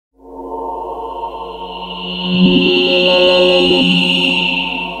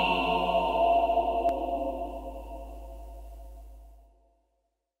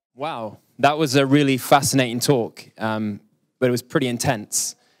Wow, that was a really fascinating talk, but it was pretty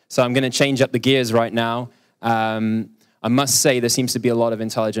intense. So I'm going to change up the gears right now. I must say there seems to be a lot of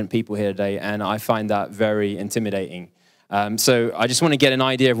intelligent people here today, and I find that very intimidating. So I just want to get an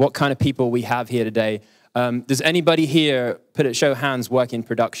idea of what kind of people we have here today. Does anybody here, show of hands, work in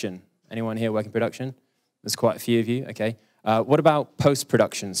production? Anyone here work in production? There's quite a few of you, okay. What about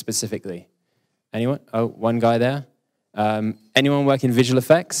post-production specifically? Anyone? Oh, one guy there. Anyone work in visual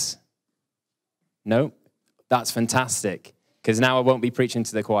effects? No? That's fantastic, because now I won't be preaching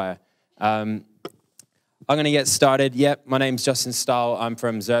to the choir. I'm going to get started. Yep, my name's Justin Stahl. I'm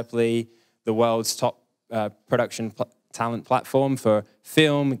from Zerply, the world's top production talent platform for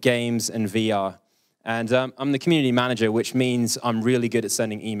film, games, and VR. And I'm the community manager, which means I'm really good at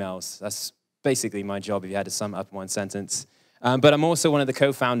sending emails. That's basically my job if you had to sum it up in one sentence. But I'm also one of the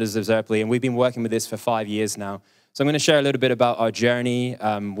co-founders of Zerply, and we've been working with this for 5 years now. So I'm going to share a little bit about our journey,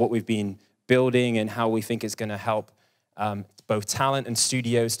 what we've been building, and how we think it's going to help both talent and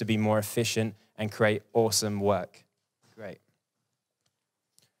studios to be more efficient and create awesome work. Great.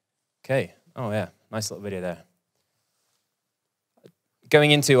 Okay. Oh, yeah. Nice little video there.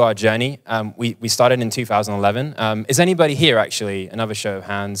 Going into our journey, we started in 2011. Is anybody here, actually, another show of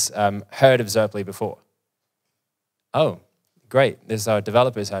hands, heard of Zerply before? Oh, great. There's our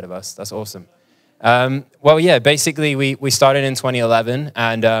developers heard of us. That's awesome. Well, yeah, basically, we started in 2011,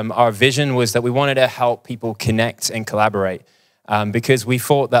 and our vision was that we wanted to help people connect and collaborate, because we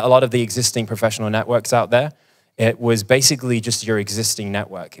thought that a lot of the existing professional networks out there, it was basically just your existing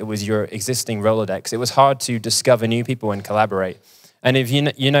network. It was your existing Rolodex. It was hard to discover new people and collaborate. And if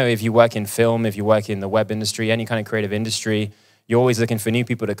if you work in film, if you work in the web industry, any kind of creative industry, you're always looking for new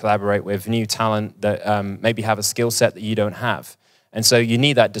people to collaborate with, new talent that maybe have a skill set that you don't have. And so you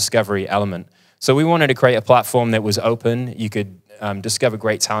need that discovery element. So we wanted to create a platform that was open. You could discover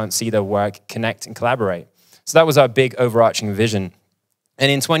great talent, see their work, connect, and collaborate. So that was our big overarching vision. And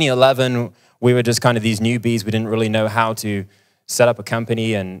in 2011, we were just kind of these newbies. We didn't really know how to set up a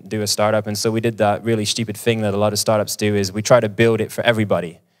company and do a startup. And so we did that really stupid thing that a lot of startups do, is we try to build it for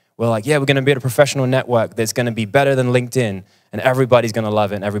everybody. We're like, yeah, we're going to build a professional network that's going to be better than LinkedIn, and everybody's going to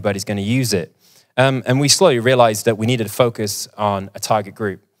love it, and everybody's going to use it. And we slowly realized that we needed to focus on a target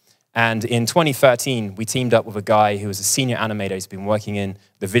group. And in 2013, we teamed up with a guy who was a senior animator. He's been working in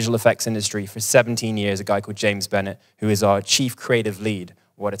the visual effects industry for 17 years, a guy called James Bennett, who is our chief creative lead.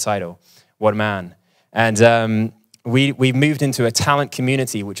 What a title. What a man. And we moved into a talent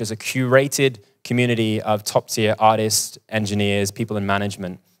community, which is a curated community of top-tier artists, engineers, people in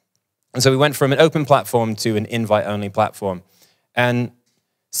management. And so we went from an open platform to an invite-only platform. And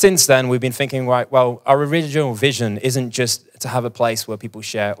since then, we've been thinking, right, well, our original vision isn't just to have a place where people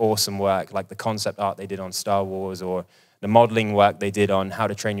share awesome work, like the concept art they did on Star Wars or the modeling work they did on How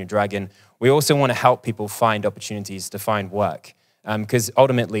to Train Your Dragon. We also want to help people find opportunities to find work, because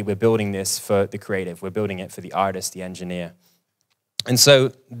ultimately we're building this for the creative. We're building it for the artist, the engineer. And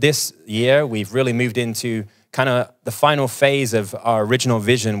so this year, we've really moved into kind of the final phase of our original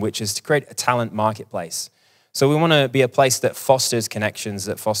vision, which is to create a talent marketplace. So we want to be a place that fosters connections,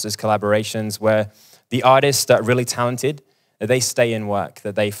 that fosters collaborations, where the artists that are really talented, that they stay in work,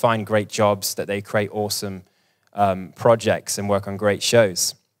 that they find great jobs, that they create awesome projects and work on great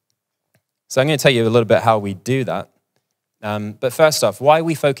shows. So I'm going to tell you a little bit how we do that. But first off, why are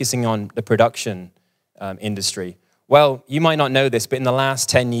we focusing on the production industry? Well, you might not know this, but in the last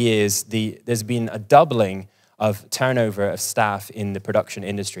 10 years, there's been a doubling of turnover of staff in the production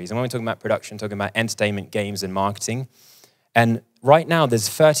industries. And when we're talking about production, talking about entertainment, games, and marketing. And right now, there's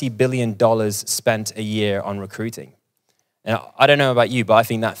 $30 billion spent a year on recruiting. Now, I don't know about you, but I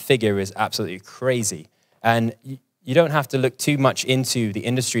think that figure is absolutely crazy. And you don't have to look too much into the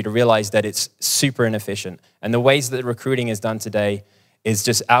industry to realize that it's super inefficient. And the ways that recruiting is done today is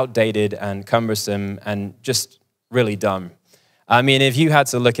just outdated and cumbersome and just really dumb. I mean, if you had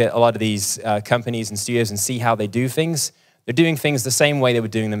to look at a lot of these companies and studios and see how they do things, they're doing things the same way they were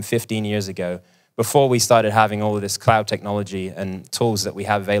doing them 15 years ago, before we started having all of this cloud technology and tools that we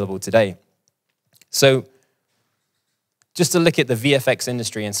have available today. So just to look at the VFX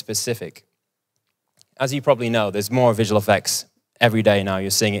industry in specific, as you probably know, there's more visual effects every day now. You're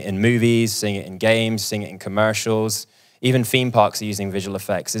seeing it in movies, seeing it in games, seeing it in commercials. Even theme parks are using visual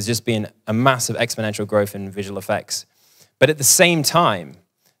effects. There's just been a massive exponential growth in visual effects. But at the same time,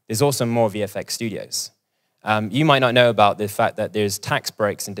 there's also more VFX studios. You might not know about the fact that there's tax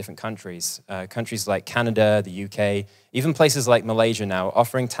breaks in different countries. Countries like Canada, the UK, even places like Malaysia now,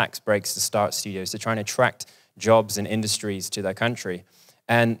 offering tax breaks to start studios to try and attract jobs and industries to their country.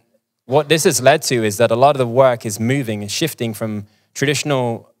 And what this has led to is that a lot of the work is moving and shifting from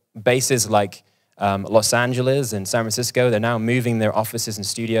traditional bases like Los Angeles and San Francisco. They're now moving their offices and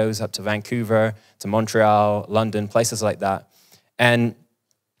studios up to Vancouver, to Montreal, London, places like that. And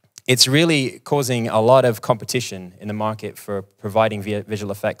it's really causing a lot of competition in the market for providing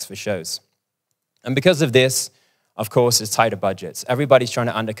visual effects for shows. And because of this, of course, it's tighter budgets. Everybody's trying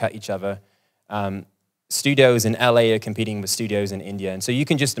to undercut each other. Studios in LA are competing with studios in India. And so you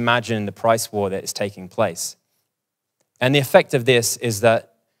can just imagine the price war that is taking place. And the effect of this is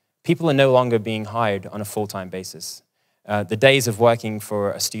that people are no longer being hired on a full-time basis. The days of working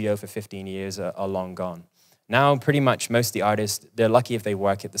for a studio for 15 years are long gone. Now, pretty much most of the artists, they're lucky if they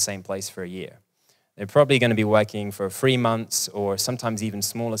work at the same place for a year. They're probably going to be working for 3 months or sometimes even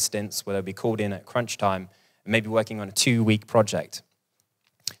smaller stints where they'll be called in at crunch time and maybe working on a 2-week project.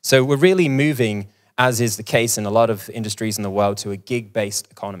 So we're really moving, as is the case in a lot of industries in the world, to a gig-based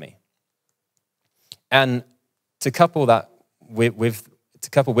economy. And to couple that with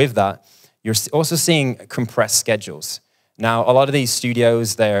that, you're also seeing compressed schedules. Now, a lot of these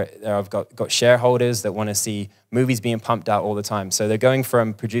studios, they've got shareholders that want to see movies being pumped out all the time. So they're going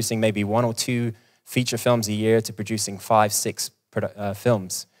from producing maybe 1 or 2 feature films a year to producing 5, 6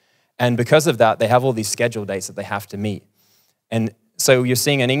 films. And because of that, they have all these schedule dates that they have to meet. And so you're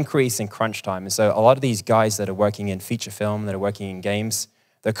seeing an increase in crunch time. And so a lot of these guys that are working in feature film, that are working in games,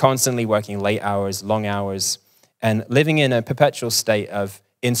 they're constantly working late hours, long hours, and living in a perpetual state of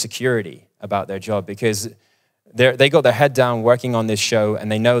insecurity about their job because they got their head down working on this show and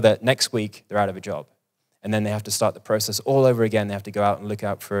they know that next week they're out of a job. And then they have to start the process all over again. They have to go out and look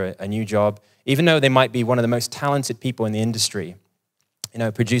out for a new job, even though they might be one of the most talented people in the industry. You know,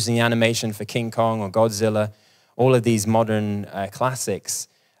 producing the animation for King Kong or Godzilla, all of these modern classics,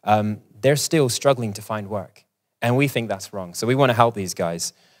 they're still struggling to find work. And we think that's wrong. So we want to help these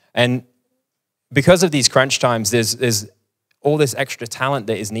guys. And because of these crunch times, there's all this extra talent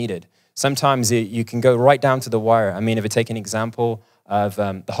that is needed. Sometimes you can go right down to the wire. I mean, if we take an example of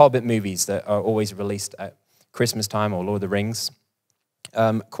the Hobbit movies that are always released at Christmas time or Lord of the Rings,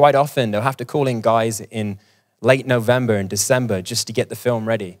 quite often they'll have to call in guys in late November and December just to get the film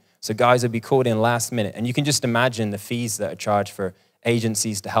ready. So guys will be called in last minute. And you can just imagine the fees that are charged for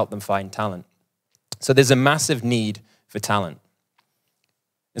agencies to help them find talent. So there's a massive need for talent.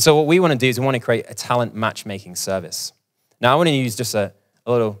 And so what we want to do is we want to create a talent matchmaking service. Now I want to use just a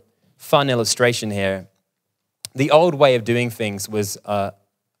little fun illustration here. The old way of doing things was a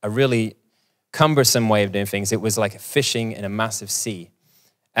really cumbersome way of doing things. It was like fishing in a massive sea.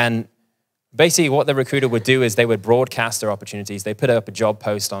 And basically what the recruiter would do is they would broadcast their opportunities. They put up a job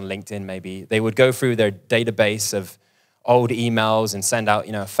post on LinkedIn maybe. They would go through their database of old emails and send out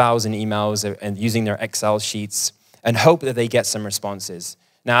 1,000 emails and using their Excel sheets and hope that they get some responses.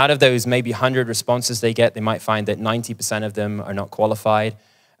 Now, out of those maybe 100 responses they get, they might find that 90% of them are not qualified.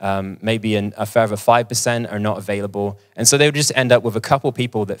 Maybe a further 5% are not available. And so they would just end up with a couple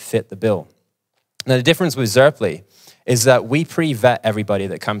people that fit the bill. Now, the difference with Zerply is that we pre-vet everybody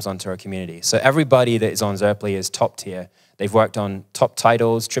that comes onto our community. So everybody that is on Zerply is top tier. They've worked on top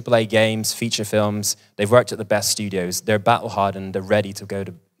titles, AAA games, feature films. They've worked at the best studios. They're battle-hardened. They're ready to go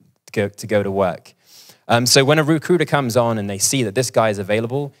to work. So when a recruiter comes on and they see that this guy is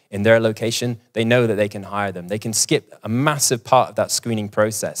available in their location, they know that they can hire them. They can skip a massive part of that screening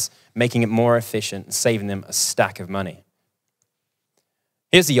process, making it more efficient and saving them a stack of money.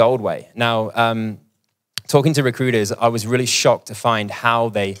 Here's the old way. Now, talking to recruiters, I was really shocked to find how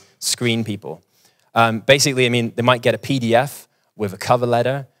they screen people. Basically, I mean, they might get a PDF with a cover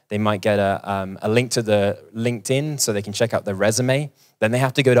letter. They might get a link to the LinkedIn so they can check out their resume. Then they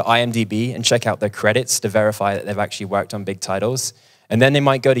have to go to IMDb and check out their credits to verify that they've actually worked on big titles. And then they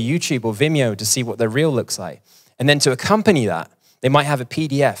might go to YouTube or Vimeo to see what their reel looks like. And then to accompany that, they might have a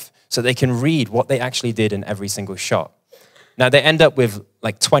PDF so they can read what they actually did in every single shot. Now, they end up with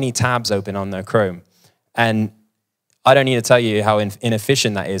like 20 tabs open on their Chrome. And I don't need to tell you how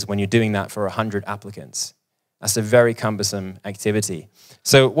inefficient that is when you're doing that for 100 applicants. That's a very cumbersome activity.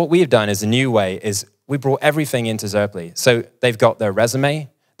 So what we've done is a new way is we brought everything into Zerply. So they've got their resume,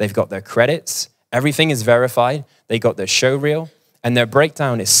 they've got their credits, everything is verified, they got their show reel, and their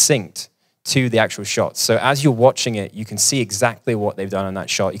breakdown is synced to the actual shots. So as you're watching it, you can see exactly what they've done on that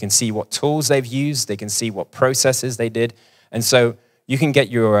shot. You can see what tools they've used, they can see what processes they did. And so you can get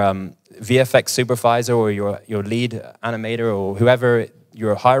your VFX supervisor or your lead animator or whoever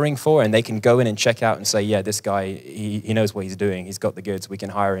you're hiring for, and they can go in and check out and say, yeah, this guy, he knows what he's doing. He's got the goods. We can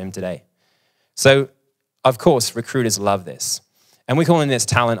hire him today. So, of course, recruiters love this. And we're calling this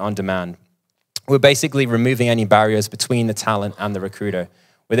talent on demand. we're basically removing any barriers between the talent and the recruiter,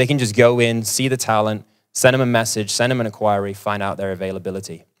 where they can just go in, see the talent, send them a message, send them an inquiry, find out their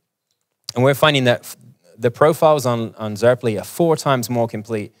availability. And we're finding that the profiles on Zerply are 4 times more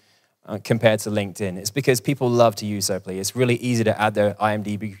complete compared to LinkedIn. It's because people love to use Zerply. It's really easy to add their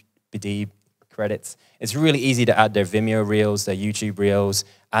IMDb credits. It's really easy to add their Vimeo reels, their YouTube reels,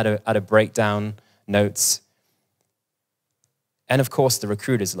 add a breakdown, notes. And of course, the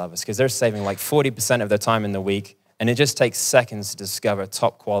recruiters love us because they're saving like 40% of their time in the week, and it just takes seconds to discover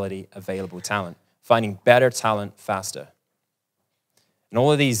top quality available talent, finding better talent faster. And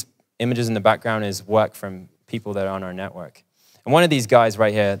all of these images in the background is work from people that are on our network. And one of these guys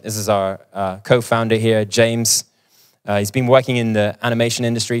right here, this is our co-founder here, James. He's been working in the animation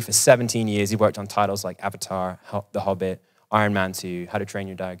industry for 17 years. He worked on titles like Avatar, The Hobbit, Iron Man 2, How to Train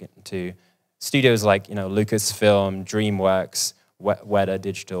Your Dragon 2, studios like Lucasfilm, DreamWorks, Weta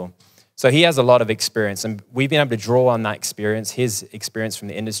Digital. So he has a lot of experience, and we've been able to draw on that experience, his experience from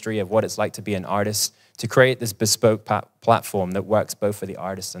the industry of what it's like to be an artist, to create this bespoke platform that works both for the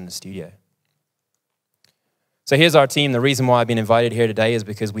artist and the studio. So here's our team. The reason why I've been invited here today is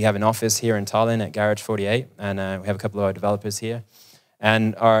because we have an office here in Tallinn at Garage 48, and we have a couple of our developers here.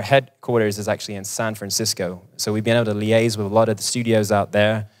 And our headquarters is actually in San Francisco. So we've been able to liaise with a lot of the studios out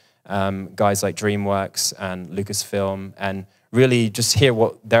there, guys like DreamWorks and Lucasfilm, and really just hear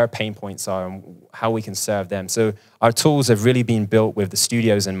what their pain points are and how we can serve them. So our tools have really been built with the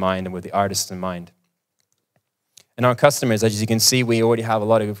studios in mind and with the artists in mind. And our customers, as you can see, we already have a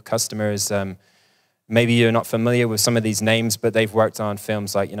lot of customers. Maybe you're not familiar with some of these names, but they've worked on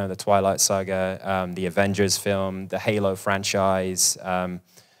films like, the Twilight Saga, the Avengers film, the Halo franchise,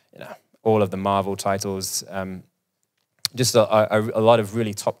 all of the Marvel titles. Just a lot of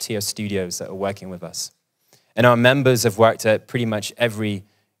really top-tier studios that are working with us. And our members have worked at pretty much every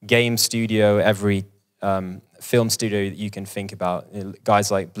game studio, every film studio that you can think about. Guys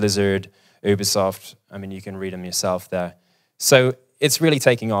like Blizzard, Ubisoft, I mean, you can read them yourself there. So it's really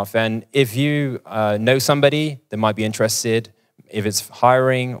taking off. And if you know somebody that might be interested, if it's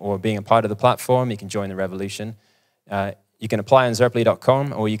hiring or being a part of the platform, you can join the revolution. You can apply on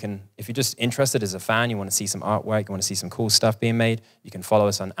Zerply.com, or you can, if you're just interested as a fan, you want to see some artwork, you want to see some cool stuff being made, you can follow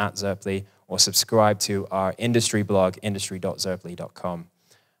us on @Zerply or subscribe to our industry blog, industry.zerply.com.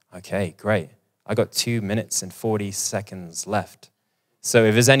 Okay, great. I got 2 minutes and 40 seconds left. So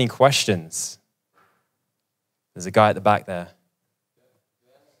if there's any questions, there's a guy at the back there.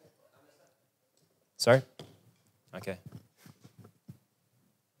 Sorry? Okay.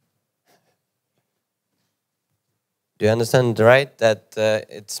 Do you understand right that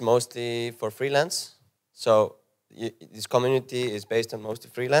it's mostly for freelance? So this community is based on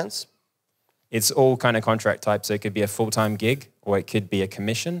mostly freelance? It's all kind of contract type, so it could be a full-time gig or it could be a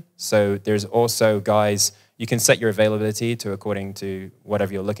commission. So there's also guys, you can set your availability to according to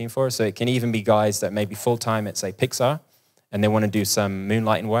whatever you're looking for. So it can even be guys that may be full-time at, say, Pixar, and they want to do some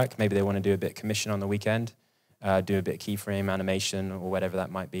moonlighting work. Maybe they want to do a bit of commission on the weekend, do a bit of keyframe animation or whatever that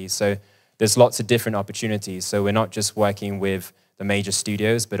might be. So there's lots of different opportunities. So we're not just working with the major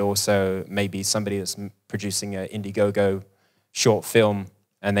studios, but also maybe somebody that's producing an Indiegogo short film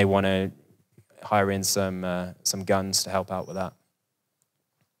and they want to hire in some guns to help out with that.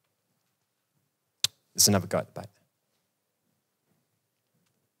 There's another guy at the back.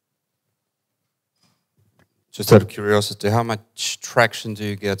 Just out of curiosity, how much traction do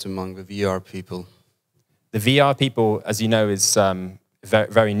you get among the VR people? The VR people, as you know, is a very,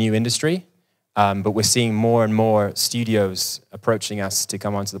 very new industry, but we're seeing more and more studios approaching us to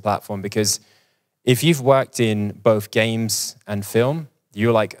come onto the platform, because if you've worked in both games and film,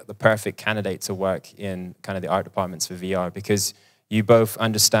 you're like the perfect candidate to work in kind of the art departments for VR, because you both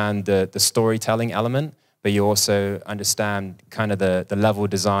understand the storytelling element, but you also understand kind of the level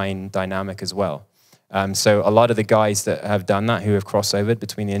design dynamic as well. So a lot of the guys that have done that, who have crossovered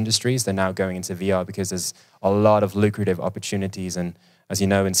between the industries, they're now going into VR because there's a lot of lucrative opportunities. And as you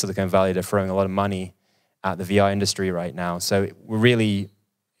know, in Silicon Valley, they're throwing a lot of money at the VR industry right now. So we're really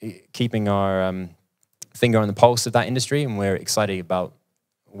keeping our finger on the pulse of that industry, and we're excited about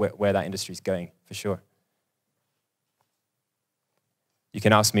where that industry is going, for sure. You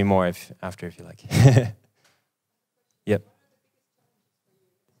can ask me more after if you like. Yep.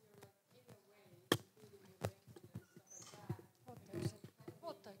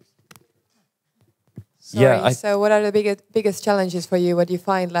 Sorry, so what are the biggest challenges for you? What do you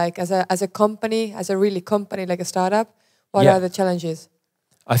find, like, as a company, as a really company, like a startup? What are the challenges?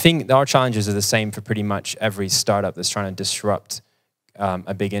 I think our challenges are the same for pretty much every startup that's trying to disrupt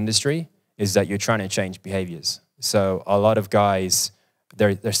a big industry, is that you're trying to change behaviors. So a lot of guys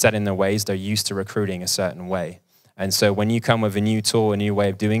they're set in their ways. They're used to recruiting a certain way. And so when you come with a new tool, a new way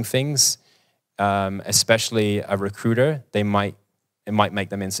of doing things, especially a recruiter, it might make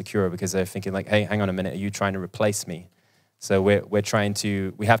them insecure because they're thinking like, hey, hang on a minute, are you trying to replace me? So we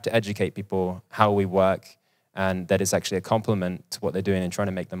have to educate people how we work and that it's actually a complement to what they're doing and trying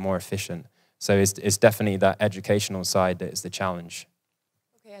to make them more efficient. So it's definitely that educational side that is the challenge.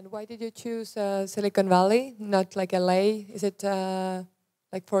 Okay, and why did you choose Silicon Valley, not like LA? Is it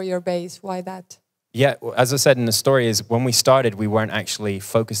like for your base? Why that? Yeah, well, as I said in the story, is when we started, we weren't actually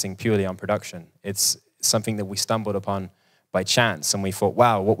focusing purely on production. It's something that we stumbled upon by chance, and we thought,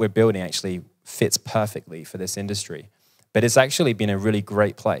 wow, what we're building actually fits perfectly for this industry. But it's actually been a really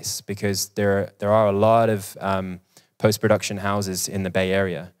great place because there are a lot of post-production houses in the Bay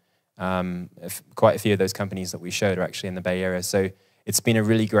Area. Quite a few of those companies that we showed are actually in the Bay Area. So it's been a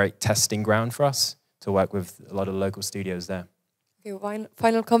really great testing ground for us to work with a lot of local studios there. Okay,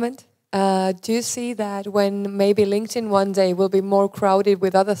 final comment. Do you see that when maybe LinkedIn one day will be more crowded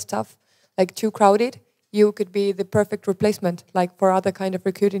with other stuff, like too crowded, you could be the perfect replacement, like for other kind of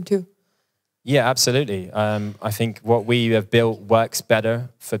recruiting too? Yeah, absolutely. I think what we have built works better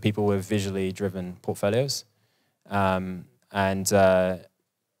for people with visually driven portfolios. We're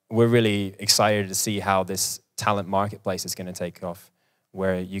really excited to see how this talent marketplace is going to take off,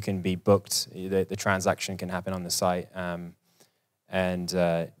 where you can be booked, the transaction can happen on the site,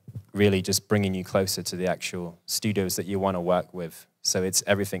 really just bringing you closer to the actual studios that you want to work with. So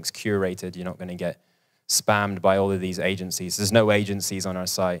everything's curated. You're not going to get spammed by all of these agencies. There's no agencies on our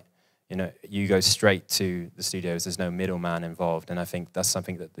site. You go straight to the studios. There's no middleman involved, and I think that's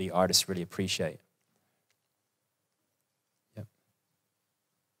something that the artists really appreciate. Yep.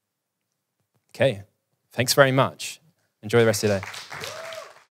 Okay, thanks very much. Enjoy the rest of your day.